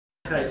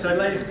Okay, so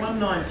ladies,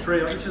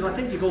 193, which is I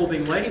think you've all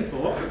been waiting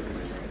for,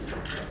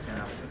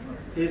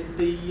 is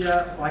the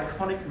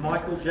iconic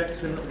Michael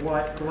Jackson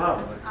white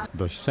glove.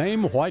 The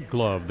same white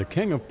glove the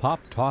king of pop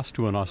tossed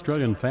to an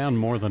Australian fan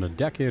more than a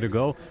decade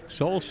ago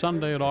sold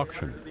Sunday at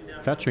auction,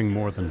 fetching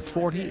more than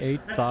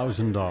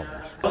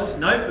 $48,000. It's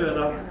no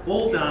further,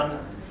 all done,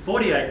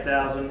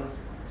 48,000.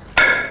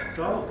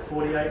 Sold,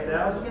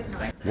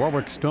 48,000.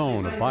 Warwick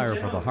Stone, a buyer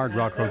for the Hard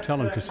Rock Hotel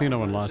and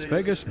Casino in Las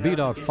Vegas, beat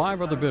out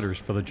 5 other bidders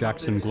for the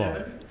Jackson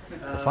glove.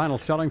 The final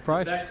selling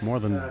price, more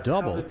than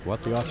double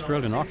what the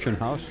Australian auction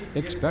house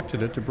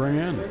expected it to bring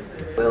in.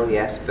 Well,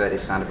 yes, but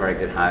it's found a very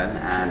good home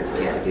and it's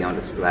due to be on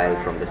display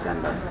from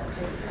December.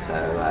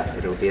 So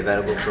it'll be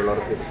available for a lot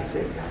of people to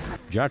see.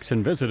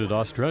 Jackson visited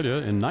Australia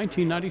in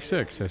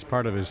 1996 as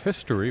part of his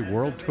History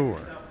World Tour.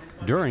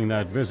 During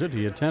that visit,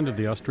 he attended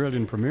the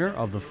Australian premiere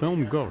of the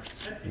film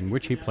Ghosts, in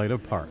which he played a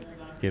part.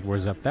 It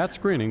was at that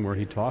screening where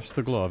he tossed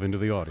the glove into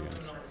the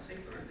audience.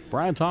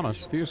 Brian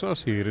Thomas, The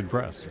Associated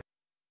Press.